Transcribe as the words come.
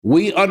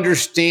We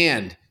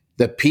understand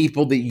the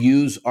people that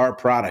use our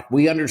product.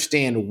 We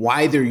understand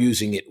why they're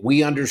using it.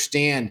 We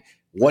understand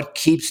what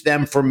keeps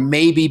them from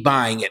maybe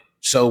buying it.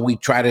 So we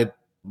try to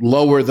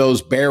lower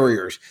those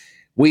barriers.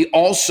 We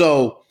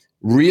also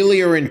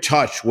really are in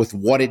touch with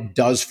what it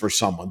does for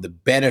someone, the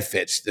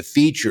benefits, the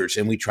features,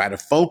 and we try to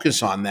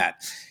focus on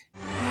that.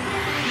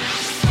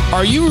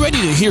 Are you ready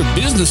to hear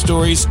business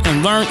stories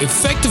and learn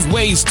effective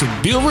ways to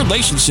build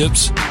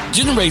relationships,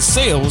 generate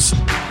sales,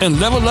 and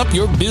level up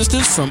your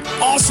business from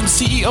awesome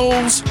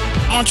CEOs,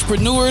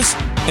 entrepreneurs,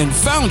 and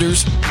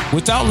founders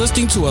without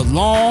listening to a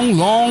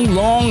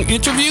long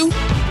interview?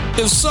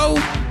 If so,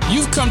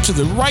 you've come to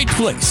the right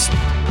place.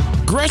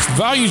 Gresh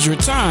values your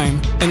time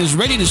and is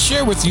ready to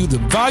share with you the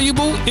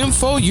valuable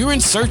info you're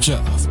in search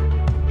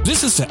of.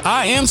 This is the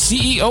IAM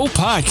CEO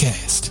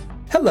podcast.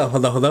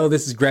 Hello.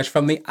 This is Gresh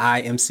from the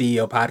I Am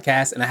CEO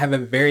podcast, and I have a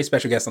very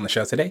special guest on the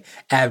show today.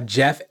 I have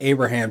Jeff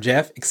Abraham.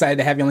 Jeff, excited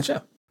to have you on the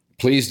show.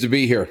 Pleased to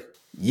be here.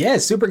 Yeah,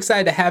 super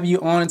excited to have you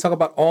on and talk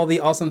about all the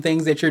awesome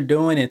things that you're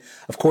doing. And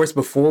of course,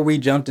 before we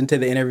jumped into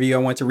the interview, I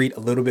want to read a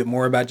little bit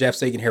more about Jeff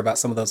so you can hear about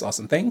some of those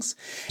awesome things.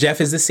 Jeff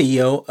is the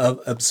CEO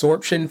of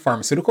Absorption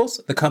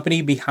Pharmaceuticals, the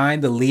company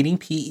behind the leading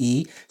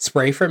PE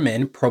spray for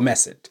men,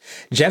 Promescent.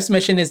 Jeff's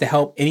mission is to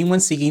help anyone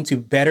seeking to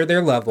better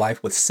their love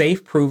life with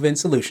safe, proven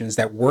solutions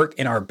that work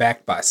and are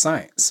backed by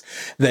science.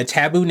 The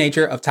taboo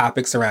nature of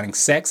topics surrounding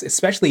sex,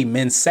 especially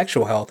men's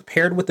sexual health,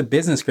 paired with the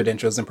business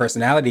credentials and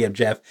personality of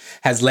Jeff,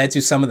 has led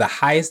to some of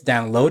the highest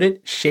downloaded,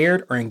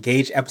 shared, or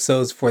engaged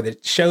episodes for the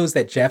shows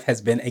that Jeff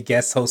has been a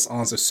guest host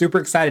on. So super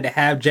excited to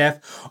have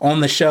Jeff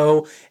on the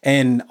show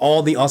and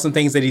all the awesome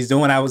things that he's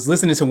doing. I was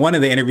listening to one of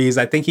the interviews.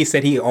 I think he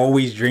said he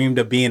always dreamed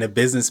of being a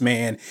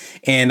businessman,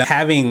 and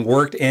having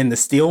worked in the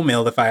steel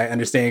mill, if I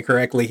understand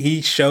correctly,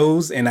 he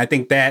shows, and I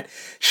think that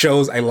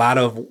shows a lot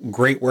of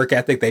great work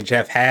ethic that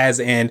Jeff has.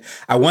 And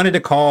I wanted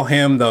to call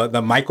him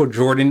the Michael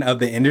Jordan of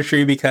the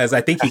industry, because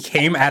I think he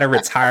came out of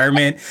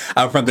retirement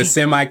from the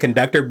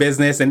semiconductor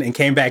business and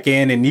came back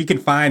in, and you can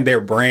find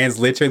their brands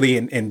literally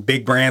in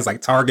big brands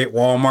like Target,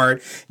 Walmart,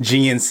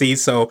 GNC.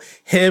 So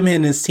him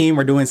and his team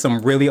are doing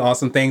some really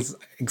awesome things.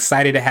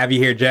 Excited to have you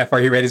here, Jeff. Are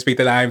you ready to speak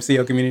to the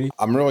IMCO community?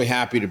 I'm really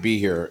happy to be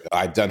here.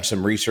 I've done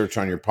some research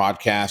on your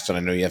podcast, and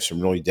I know you have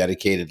some really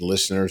dedicated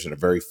listeners and a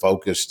very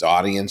focused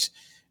audience.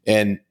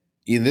 And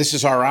this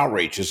is our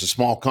outreach. As a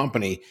small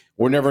company,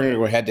 we're never going to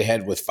go head to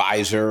head with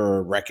Pfizer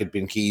or Reckitt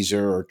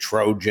Benckiser or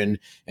Trojan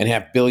and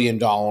have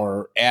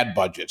billion-dollar ad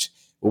budgets.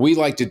 What we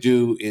like to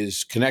do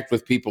is connect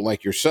with people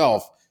like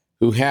yourself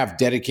who have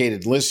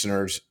dedicated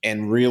listeners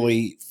and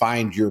really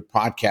find your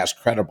podcast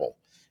credible.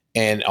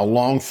 And a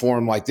long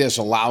form like this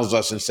allows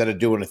us, instead of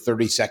doing a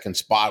 30-second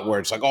spot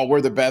where it's like, oh,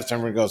 we're the best,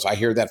 everyone goes, I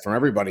hear that from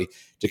everybody,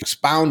 to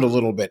expound a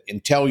little bit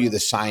and tell you the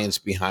science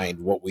behind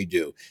what we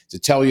do, to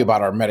tell you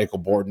about our medical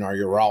board and our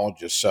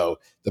urologist. So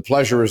the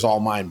pleasure is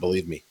all mine,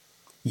 believe me.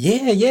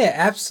 Yeah,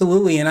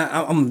 absolutely. And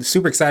I'm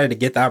super excited to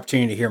get the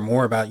opportunity to hear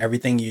more about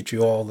everything that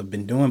you all have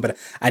been doing. But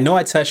I know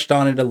I touched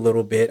on it a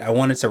little bit. I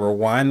wanted to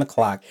rewind the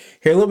clock,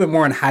 hear a little bit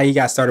more on how you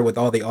got started with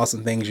all the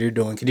awesome things you're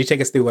doing. Could you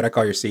take us through what I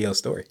call your CEO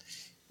story?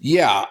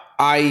 Yeah,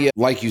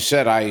 like you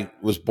said, I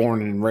was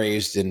born and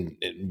raised and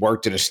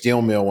worked at a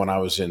steel mill when I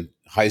was in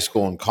high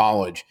school and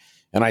college.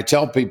 And I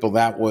tell people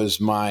that was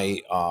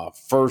my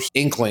first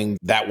inkling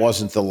that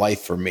wasn't the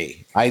life for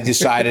me. I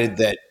decided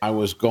that I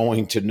was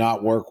going to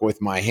not work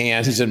with my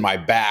hands and my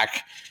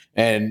back,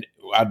 and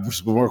I'd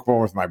work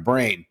more with my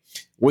brain.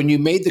 When you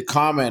made the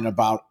comment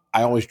about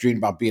I always dreamed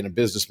about being a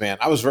businessman,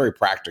 I was very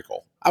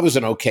practical. I was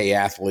an okay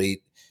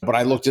athlete, but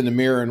I looked in the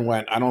mirror and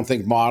went, I don't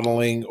think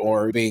modeling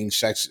or being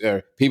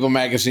People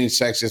Magazine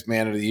Sexiest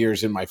Man of the Year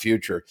is in my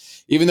future.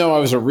 Even though I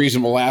was a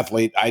reasonable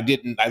athlete, I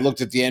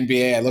looked at the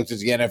NBA, I looked at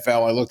the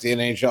NFL, I looked at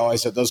the NHL, I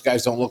said, those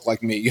guys don't look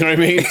like me. You know what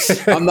I mean?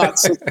 I'm not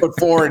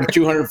 6'4" and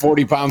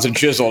 240 pounds and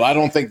chiseled. I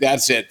don't think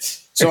that's it.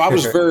 So I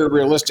was very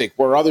realistic,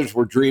 where others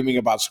were dreaming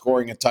about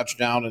scoring a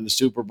touchdown in the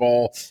Super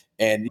Bowl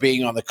and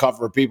being on the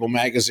cover of People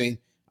Magazine.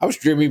 I was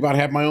dreaming about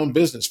having my own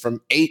business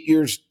from 10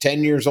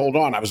 years old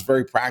on. I was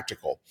very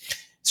practical.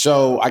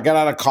 So I got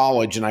out of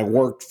college and I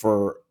worked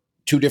for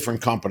two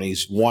different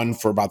companies, one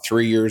for about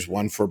 3 years,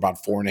 one for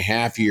about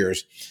 4.5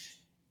 years.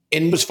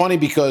 And it was funny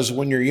because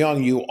when you're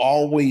young, you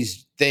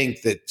always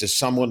think that to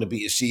someone to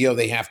be a CEO,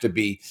 they have to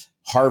be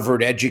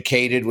Harvard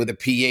educated with a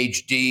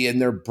PhD and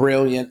they're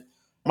brilliant.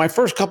 My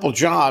first couple of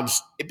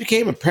jobs, it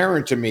became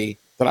apparent to me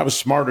that I was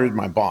smarter than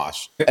my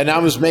boss. And I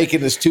was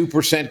making this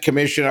 2%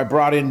 commission. I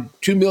brought in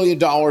 $2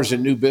 million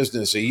in new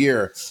business a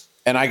year,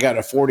 and I got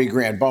a 40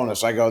 grand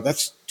bonus. I go,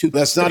 that's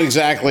not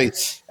exactly.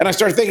 And I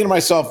started thinking to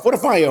myself, what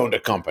if I owned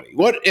a company?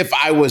 What if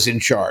I was in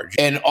charge?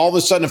 And all of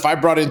a sudden, if I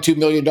brought in $2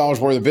 million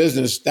worth of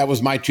business, that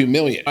was my $2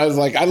 million. I was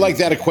like, I like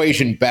that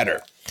equation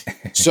better.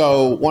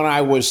 So when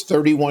I was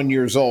 31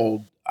 years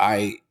old,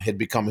 I had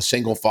become a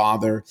single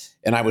father,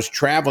 and I was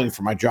traveling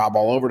for my job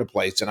all over the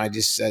place. And I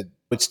just said,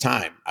 it's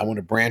time. I want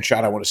to branch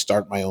out. I want to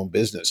start my own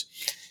business.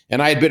 And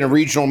I had been a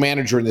regional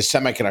manager in the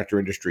semiconductor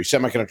industry.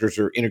 Semiconductors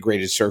are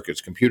integrated circuits,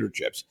 computer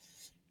chips.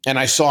 And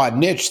I saw a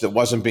niche that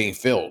wasn't being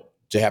filled.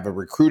 to have a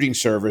recruiting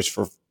service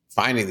for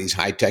finding these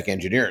high-tech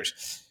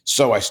engineers.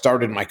 So I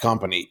started my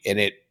company, and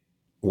it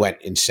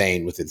went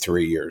insane within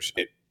 3 years,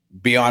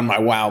 beyond my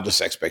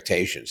wildest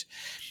expectations.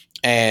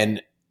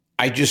 And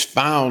I just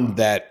found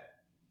that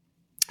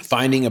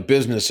finding a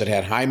business that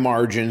had high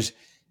margins,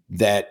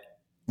 that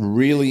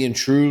really and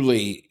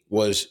truly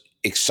was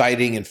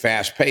exciting and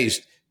fast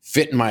paced,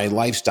 fit my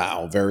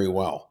lifestyle very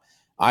well.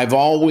 I've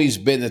always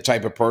been the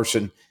type of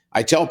person,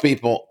 I tell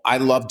people I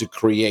love to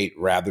create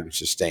rather than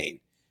sustain.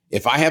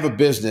 If I have a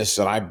business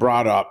that I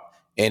brought up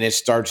and it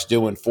starts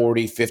doing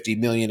 40, 50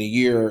 million a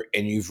year,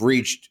 and you've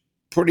reached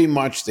pretty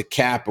much the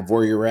cap of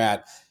where you're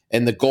at,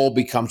 and the goal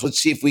becomes, let's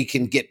see if we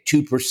can get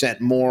 2%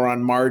 more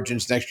on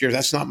margins next year.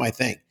 That's not my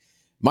thing.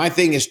 My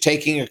thing is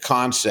taking a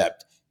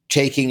concept,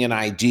 taking an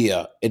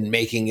idea, and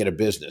making it a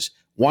business.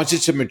 Once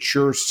it's a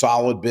mature,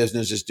 solid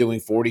business, it's doing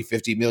 40,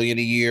 50 million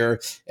a year,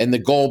 and the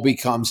goal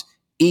becomes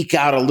eke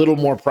out a little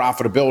more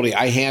profitability,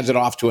 I hand it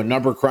off to a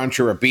number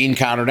cruncher, a bean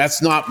counter.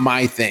 That's not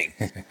my thing.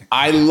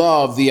 I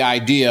love the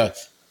idea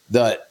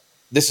that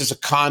this is a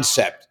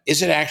concept.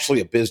 Is it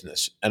actually a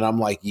business? And I'm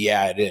like,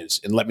 yeah, it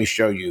is. And let me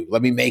show you.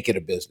 Let me make it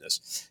a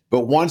business.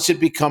 But once it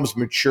becomes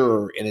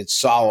mature and it's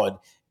solid,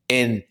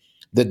 and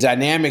the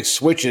dynamic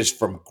switches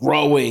from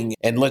growing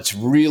and let's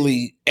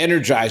really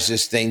energize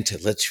this thing to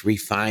let's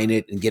refine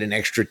it and get an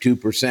extra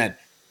 2%.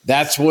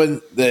 That's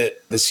when the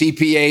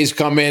CPAs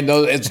come in.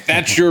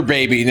 That's your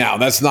baby now.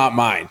 That's not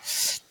mine.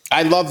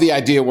 I love the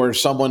idea where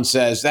someone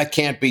says, that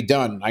can't be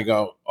done. I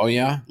go, oh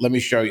yeah? Let me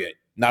show you.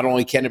 Not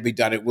only can it be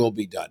done, it will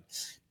be done.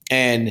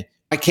 And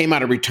I came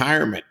out of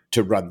retirement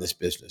to run this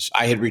business.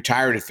 I had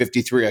retired at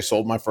 53. I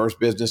sold my first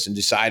business and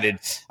decided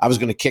I was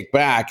going to kick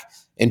back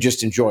and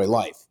just enjoy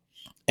life.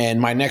 And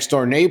my next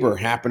door neighbor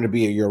happened to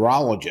be a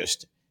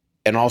urologist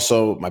and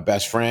also my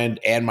best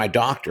friend and my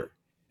doctor.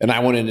 And I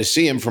went in to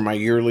see him for my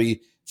yearly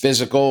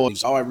physical. He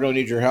said, oh, I really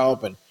need your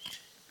help. And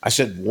I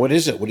said, what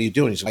is it? What are you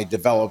doing? He said, I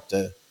developed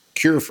a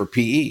cure for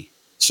PE.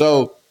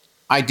 So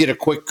I did a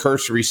quick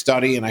cursory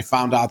study and I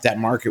found out that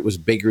market was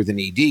bigger than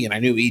ED. And I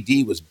knew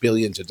ED was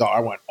billions of dollars.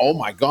 I went, oh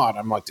my God.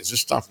 I'm like, does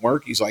this stuff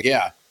work? He's like,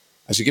 yeah.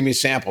 I said, give me a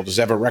sample. Does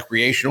it have a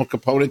recreational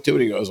component to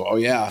it? He goes, oh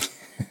yeah.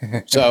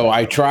 So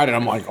I tried it.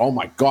 I'm like, oh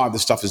my God,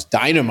 this stuff is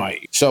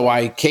dynamite. So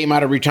I came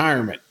out of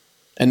retirement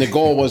and the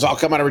goal was I'll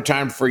come out of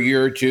retirement for a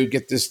year or two,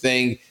 get this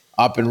thing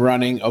up and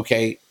running.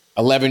 Okay.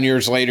 11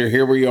 years later,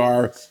 here we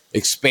are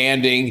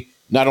expanding.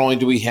 Not only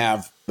do we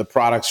have the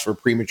products for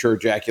premature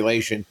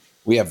ejaculation,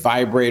 we have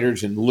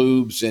vibrators and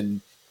lubes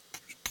and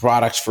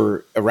products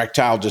for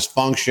erectile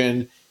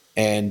dysfunction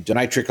and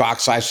nitric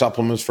oxide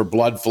supplements for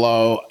blood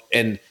flow.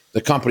 And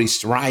the company's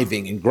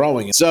thriving and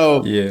growing.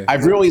 So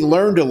I've really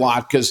learned a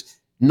lot because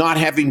not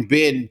having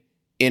been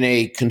in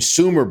a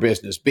consumer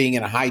business, being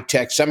in a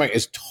high-tech semi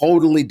is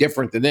totally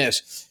different than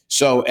this.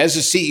 So as a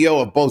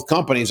CEO of both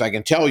companies, I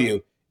can tell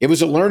you it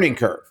was a learning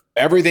curve.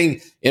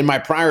 Everything in my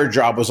prior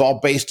job was all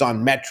based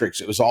on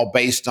metrics. It was all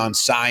based on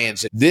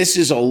science. This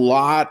is a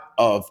lot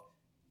of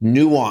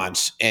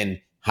nuance and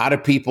how do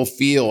people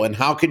feel and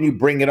how can you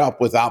bring it up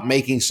without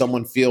making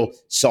someone feel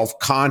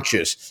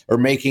self-conscious or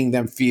making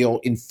them feel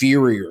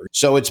inferior.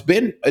 So it's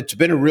been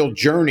a real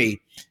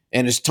journey,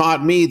 and it's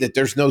taught me that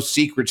there's no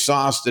secret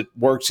sauce that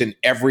works in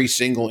every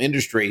single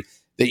industry,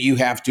 that you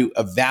have to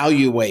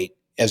evaluate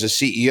as a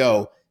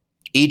CEO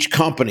each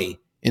company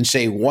and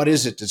say, what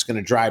is it that's going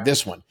to drive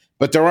this one?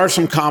 But there are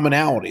some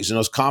commonalities, and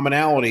those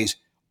commonalities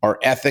are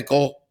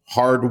ethical,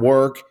 hard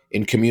work,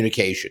 and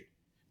communication.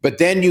 But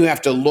then you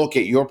have to look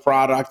at your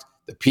product,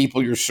 the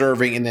people you're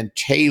serving, and then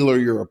tailor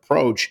your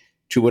approach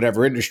to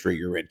whatever industry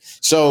you're in.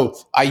 So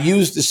I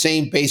use the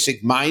same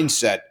basic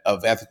mindset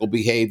of ethical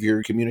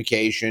behavior,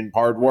 communication,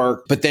 hard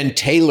work, but then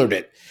tailored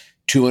it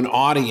to an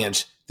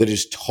audience that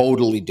is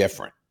totally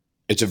different.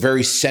 It's a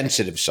very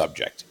sensitive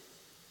subject.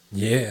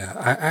 Yeah,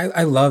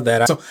 I love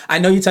that. So I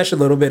know you touched a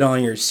little bit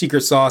on your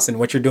secret sauce and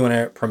what you're doing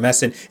at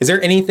Promescent. Is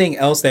there anything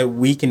else that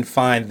we can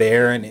find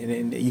there?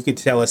 And you could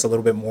tell us a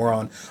little bit more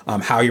on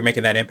how you're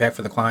making that impact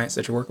for the clients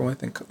that you're working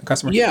with and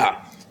customers?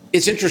 Yeah,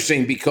 it's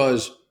interesting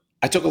because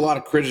I took a lot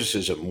of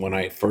criticism when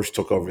I first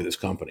took over this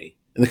company.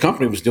 And the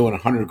company was doing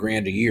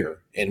 $100,000 a year.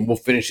 And we'll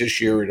finish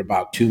this year at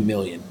about $2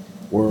 million.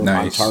 We're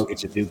on target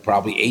to do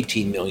probably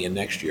 $18 million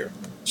next year.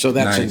 So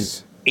that's an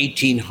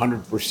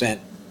 1,800%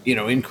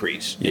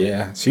 increase.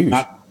 Yeah, it's huge.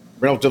 Not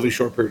relatively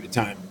short period of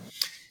time.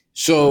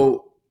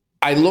 So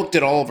I looked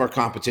at all of our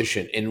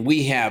competition and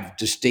we have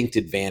distinct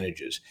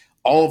advantages.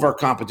 All of our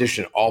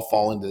competition all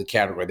fall into the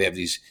category. They have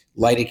these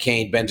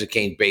lidocaine,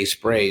 benzocaine based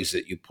sprays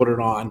that you put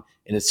it on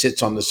and it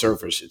sits on the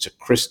surface. It's a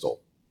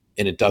crystal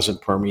and it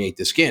doesn't permeate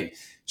the skin.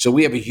 So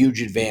we have a huge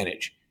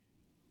advantage.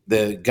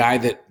 The guy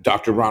that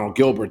Dr. Ronald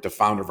Gilbert, the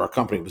founder of our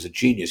company, was a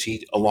genius.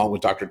 He, along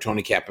with Dr.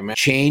 Tony Capimano,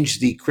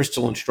 changed the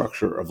crystalline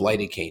structure of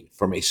lidocaine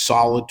from a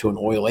solid to an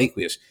oil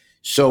aqueous.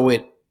 So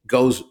it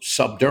goes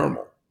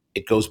subdermal.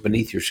 It goes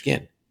beneath your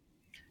skin.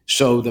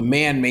 So the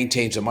man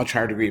maintains a much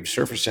higher degree of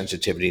surface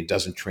sensitivity and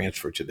doesn't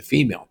transfer to the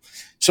female.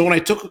 So when I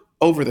took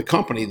over the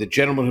company, the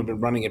gentleman who'd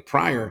been running it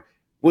prior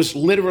was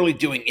literally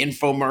doing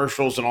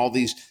infomercials and all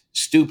these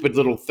stupid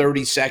little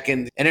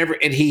 30-second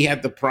and he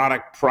had the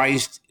product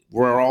priced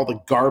where all the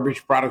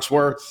garbage products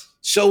were.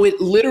 So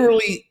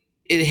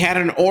it had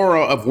an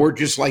aura of we're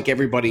just like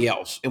everybody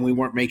else and we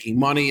weren't making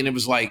money. And it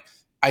was like,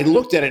 I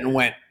looked at it and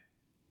went,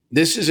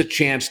 this is a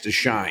chance to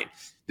shine.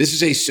 This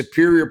is a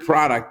superior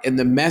product and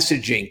the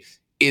messaging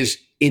is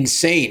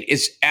insane.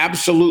 It's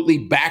absolutely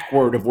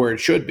backward of where it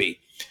should be.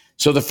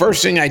 So the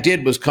first thing I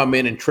did was come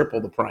in and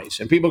triple the price.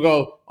 And people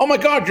go, oh my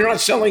God, you're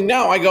not selling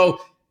now. I go,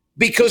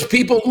 because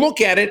people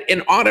look at it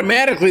and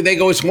automatically they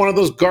go, it's one of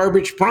those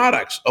garbage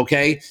products.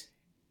 Okay.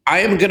 I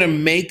am going to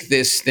make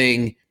this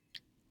thing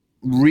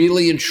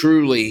really and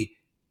truly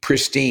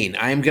pristine.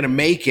 I am going to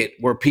make it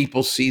where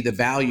people see the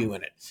value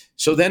in it.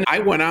 So then I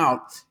went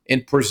out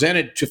and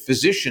presented to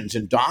physicians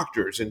and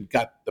doctors and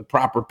got the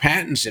proper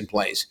patents in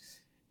place.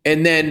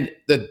 And then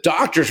the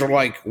doctors are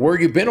like, where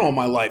you been all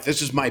my life?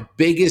 This is my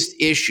biggest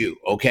issue,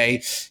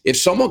 okay? If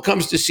someone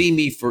comes to see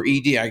me for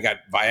ED, I got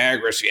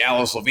Viagra,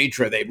 Cialis,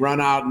 Levitra, they run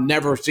out and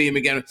never see them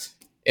again.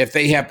 If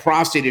they have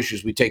prostate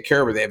issues, we take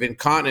care of it. They have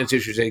incontinence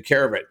issues, they take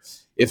care of it.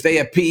 If they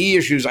have PE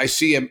issues, I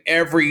see them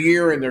every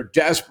year and they're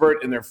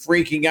desperate and they're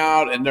freaking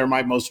out and they're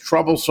my most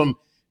troublesome.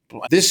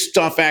 This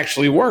stuff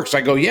actually works.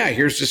 I go, yeah,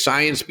 here's the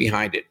science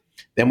behind it.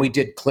 Then we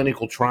did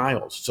clinical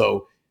trials.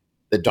 So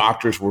the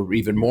doctors were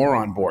even more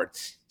on board.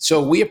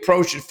 So we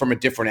approached it from a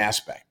different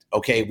aspect.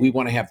 Okay, we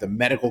want to have the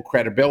medical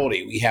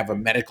credibility. We have a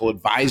medical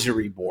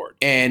advisory board.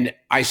 And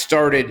I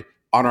started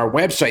on our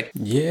website.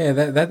 Yeah,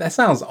 that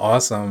sounds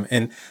awesome.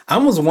 And I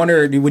almost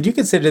wonder, would you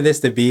consider this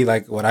to be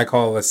like what I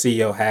call a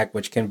CEO hack,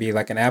 which can be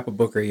like an Apple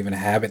book or even a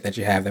habit that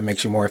you have that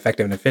makes you more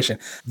effective and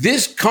efficient?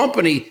 This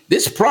company,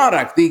 this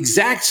product, the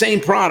exact same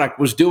product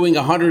was doing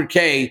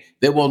 100K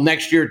that will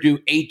next year do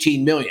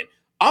 18 million.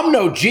 I'm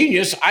no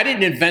genius. I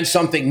didn't invent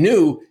something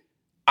new.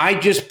 I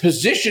just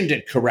positioned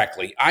it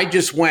correctly. I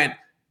just went,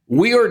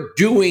 we are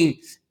doing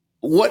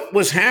what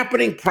was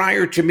happening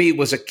prior to me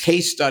was a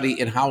case study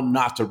in how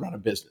not to run a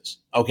business.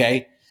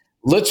 Okay.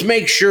 Let's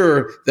make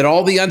sure that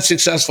all the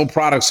unsuccessful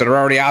products that are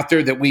already out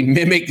there, that we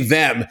mimic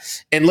them,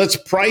 and let's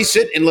price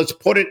it and let's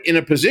put it in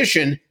a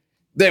position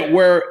that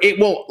where it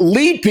will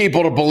lead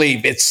people to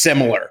believe it's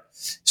similar.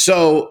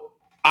 So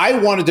I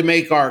wanted to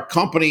make our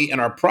company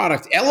and our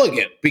product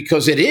elegant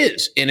because it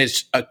is, and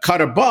it's a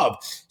cut above.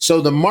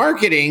 So the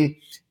marketing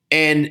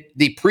and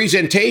the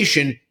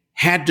presentation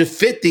had to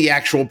fit the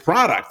actual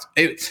product.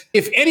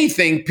 If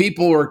anything,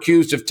 people were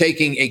accused of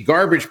taking a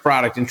garbage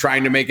product and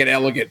trying to make it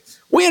elegant.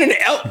 We had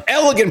an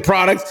elegant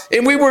product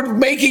and we were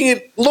making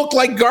it look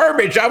like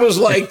garbage. I was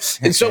like,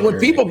 and so when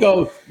people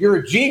go, you're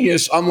a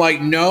genius, I'm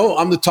like, no,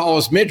 I'm the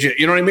tallest midget.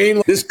 You know what I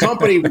mean? This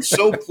company was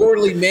so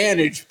poorly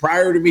managed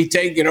prior to me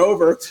taking it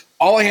over.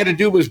 All I had to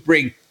do was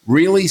bring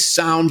really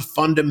sound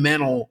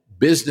fundamental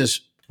business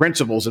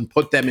principles and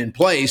put them in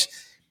place.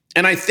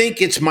 And I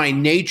think it's my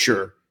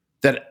nature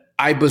that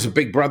I was a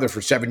big brother for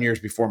 7 years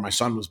before my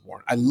son was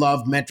born. I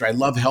love mentor. I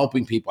love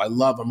helping people.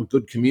 I'm a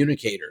good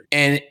communicator.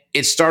 And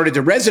it started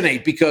to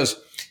resonate because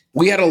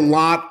we had a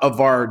lot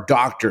of our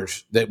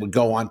doctors that would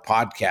go on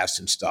podcasts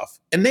and stuff,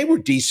 and they were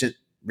decent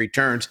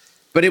returns,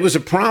 but it was a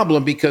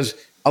problem because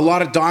a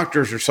lot of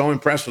doctors are so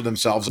impressed with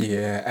themselves.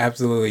 Yeah,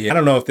 absolutely. I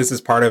don't know if this is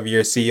part of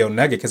your CEO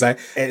nugget, because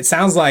it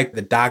sounds like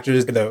the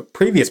doctors, the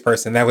previous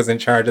person that was in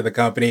charge of the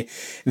company,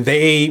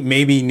 they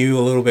maybe knew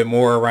a little bit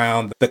more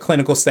around the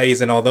clinical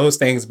studies and all those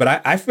things. But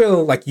I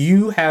feel like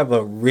you have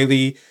a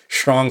really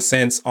strong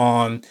sense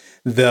on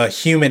the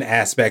human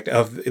aspect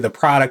of the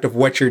product of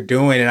what you're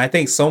doing. And I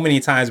think so many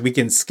times we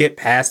can skip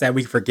past that.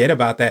 We forget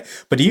about that.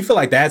 But do you feel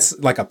like that's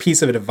like a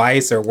piece of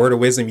advice or word of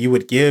wisdom you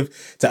would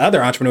give to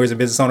other entrepreneurs and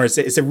business owners?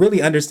 Is to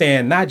really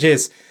understand, not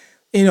just,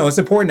 it's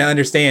important to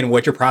understand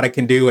what your product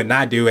can do and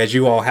not do, as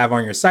you all have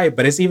on your site,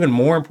 but it's even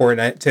more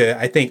important to,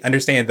 I think,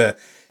 understand the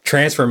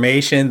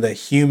transformation, the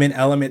human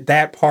element,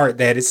 that part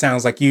that it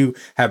sounds like you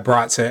have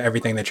brought to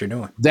everything that you're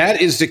doing.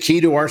 That is the key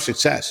to our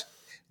success.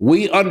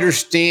 We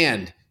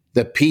understand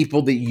the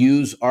people that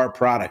use our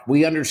product.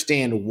 We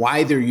understand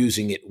why they're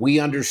using it. We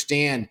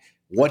understand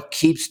what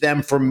keeps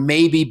them from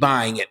maybe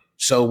buying it.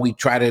 So we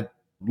try to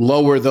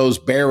lower those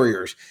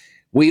barriers.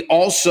 We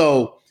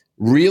also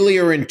really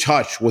are in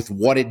touch with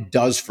what it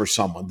does for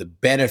someone, the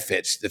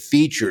benefits, the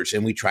features,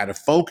 and we try to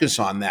focus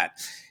on that.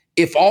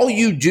 If all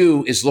you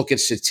do is look at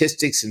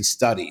statistics and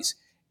studies,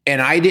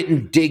 and I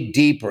didn't dig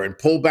deeper and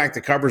pull back the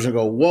covers and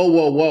go, whoa,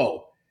 whoa,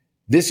 whoa,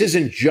 this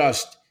isn't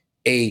just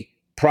a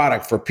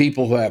product for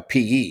people who have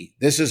PE.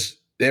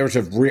 There's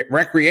a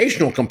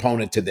recreational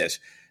component to this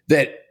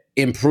that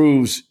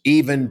improves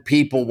even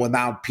people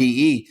without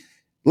PE.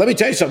 Let me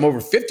tell you something, over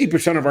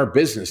 50% of our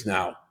business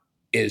now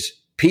is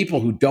people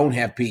who don't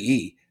have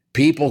PE,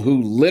 people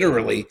who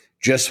literally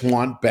just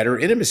want better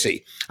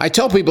intimacy. I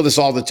tell people this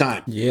all the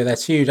time. Yeah,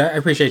 that's huge. I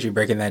appreciate you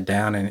breaking that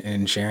down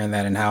and sharing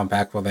that and how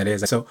impactful that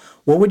is. So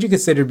what would you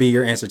consider to be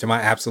your answer to my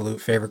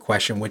absolute favorite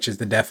question, which is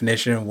the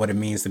definition of what it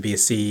means to be a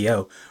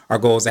CEO? Our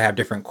goal is to have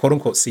different quote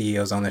unquote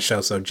CEOs on the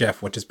show. So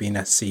Jeff, what does being a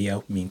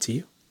CEO mean to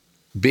you?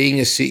 Being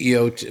a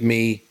CEO to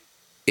me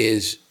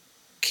is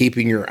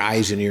keeping your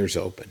eyes and ears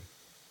open.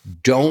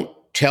 Don't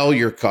tell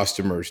your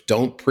customers,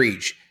 don't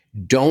preach,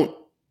 don't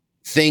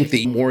think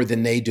that more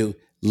than they do.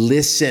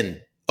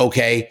 Listen,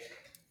 okay?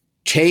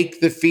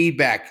 Take the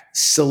feedback,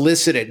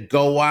 solicit it,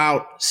 go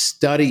out,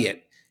 study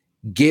it,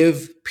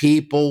 give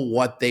people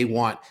what they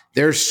want.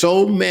 There's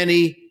so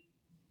many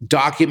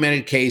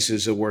documented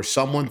cases of where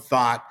someone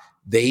thought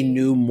they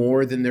knew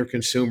more than their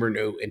consumer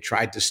knew and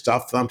tried to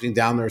stuff something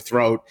down their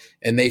throat,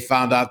 and they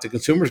found out the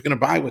consumer is going to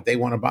buy what they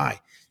want to buy.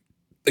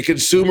 The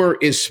consumer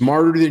is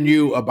smarter than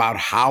you about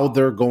how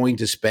they're going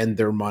to spend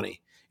their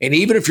money. And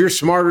even if you're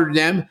smarter than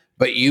them,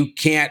 but you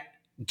can't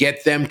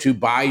get them to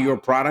buy your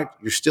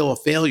product, you're still a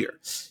failure.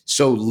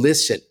 So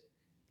listen,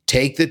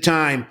 take the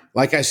time.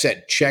 Like I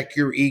said, check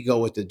your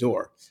ego at the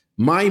door.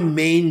 My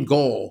main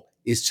goal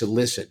is to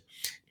listen.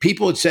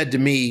 People had said to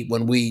me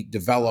when we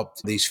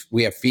developed these,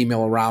 we have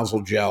female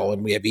arousal gel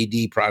and we have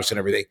ED products and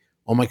everything.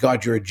 Oh my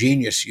God, you're a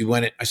genius. You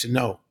went it. I said,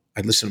 no,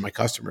 I listen to my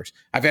customers.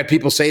 I've had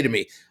people say to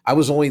me, I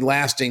was only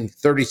lasting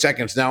 30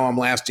 seconds. Now I'm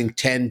lasting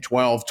 10,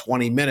 12,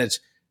 20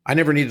 minutes. I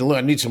never need to lube.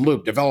 I need some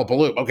lube. Develop a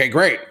lube. Okay,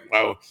 great.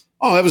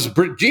 Oh, that was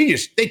a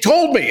genius. They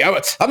told me.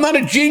 I'm not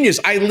a genius.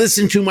 I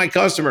listen to my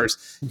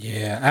customers.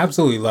 Yeah, I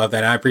absolutely love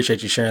that. I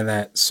appreciate you sharing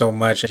that so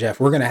much, Jeff.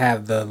 We're going to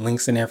have the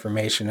links and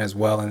information as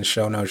well in the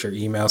show notes, your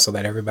email, so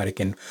that everybody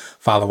can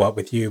follow up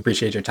with you.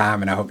 Appreciate your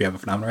time, and I hope you have a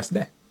phenomenal rest of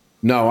the day.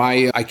 No,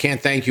 I can't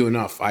thank you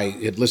enough. I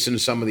had listened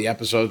to some of the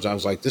episodes. I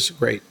was like, this is a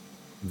great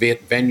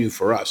venue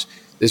for us.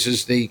 This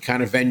is the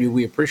kind of venue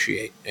we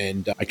appreciate.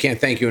 And I can't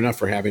thank you enough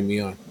for having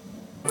me on.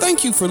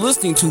 Thank you for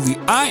listening to the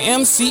I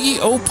Am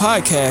CEO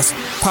podcast,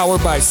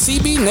 powered by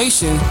CB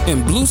Nation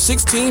and Blue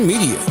 16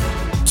 Media.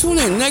 Tune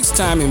in next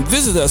time and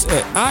visit us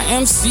at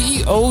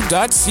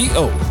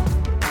IAM2026.co.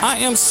 I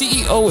Am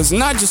CEO is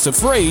not just a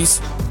phrase,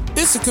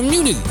 it's a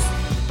community.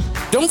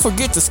 Don't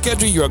forget to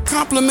schedule your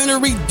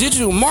complimentary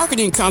digital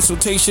marketing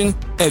consultation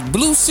at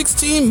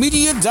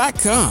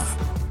blue16media.com.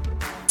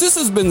 This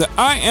has been the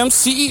I Am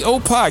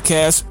CEO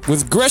podcast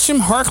with Gresham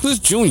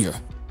Harkless Jr.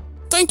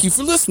 Thank you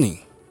for listening.